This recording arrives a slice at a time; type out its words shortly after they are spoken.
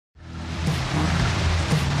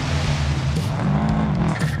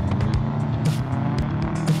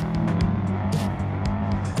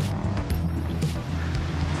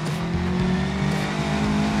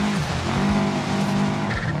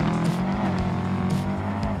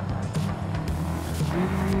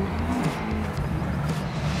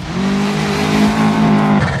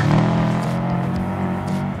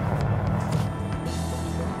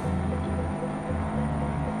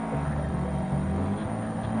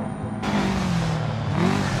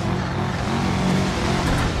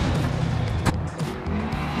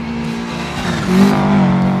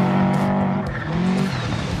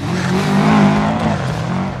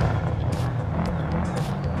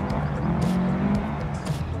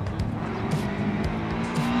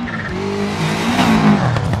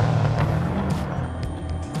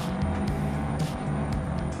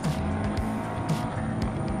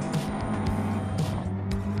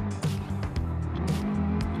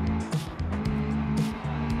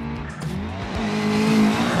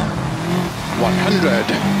100.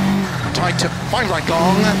 Tight, 5 right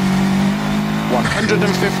long. 150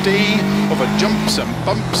 over jumps and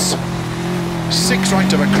bumps. 6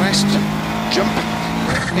 right over crest, jump.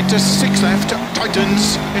 Into 6 left,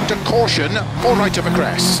 tightens, into caution, 4 right over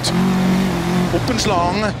crest. Opens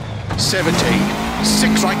long, 70.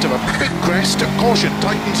 6 right over big crest, caution,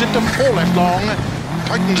 tightens into 4 left long.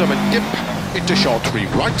 Tightens over dip, into short 3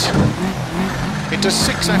 right. Into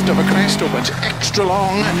 6 left over crest, opens extra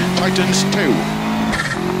long, tightens 2.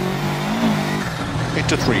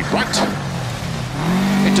 Into 3 right.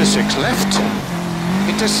 Into 6 left.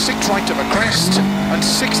 Into 6 right over crest, and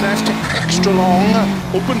 6 left, extra long,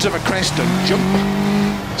 opens over crest and jump.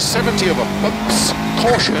 70 over bumps,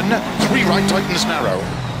 caution, 3 right, tightens narrow.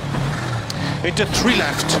 Into 3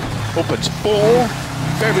 left, opens 4,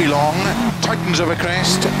 very long, tightens over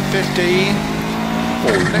crest, 50,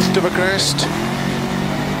 4 left over crest,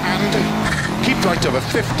 and keep right over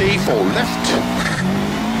 50, 4 left.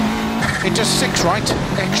 Into 6 right,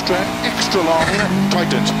 extra long,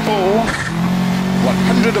 tightens 4.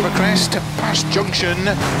 100 over crest, past junction,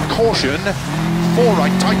 caution, 4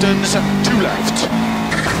 right tightens, 2 left.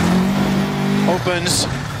 Opens,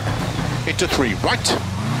 into 3 right,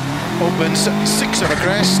 opens, 6 over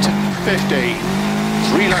crest, 50.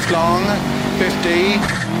 3 left long, 50.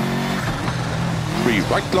 3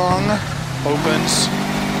 right long, opens,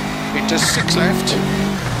 into 6 left,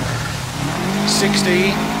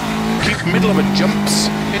 60. Keep middle of it, jumps,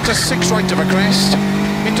 into 6 right over crest,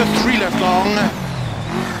 into 3 left long,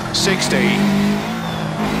 60.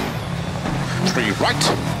 3 right,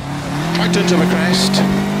 tightens over crest,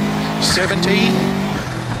 70.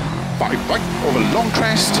 5 right over long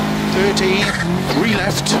crest, 30. 3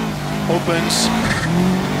 left, opens,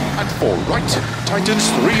 and 4 right, tightens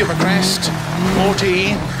 3 over crest,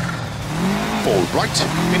 40. 4 right,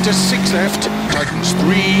 into 6 left, tightens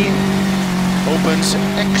 3, opens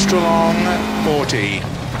extra long, 40.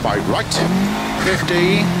 5 right,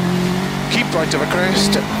 50. Keep right over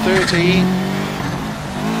crest, 30.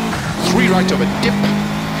 3 right over dip,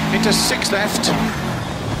 into 6 left,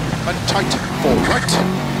 and tight, 4 right.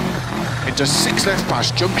 Into 6 left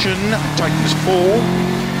past junction, tightens 4.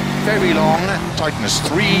 Very long, tightens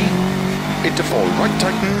 3. Into 4 right,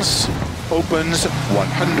 tightens, opens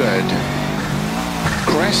 100.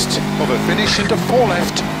 Crest over finish, into 4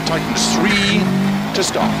 left, tightens 3 to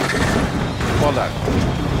stop. Well done.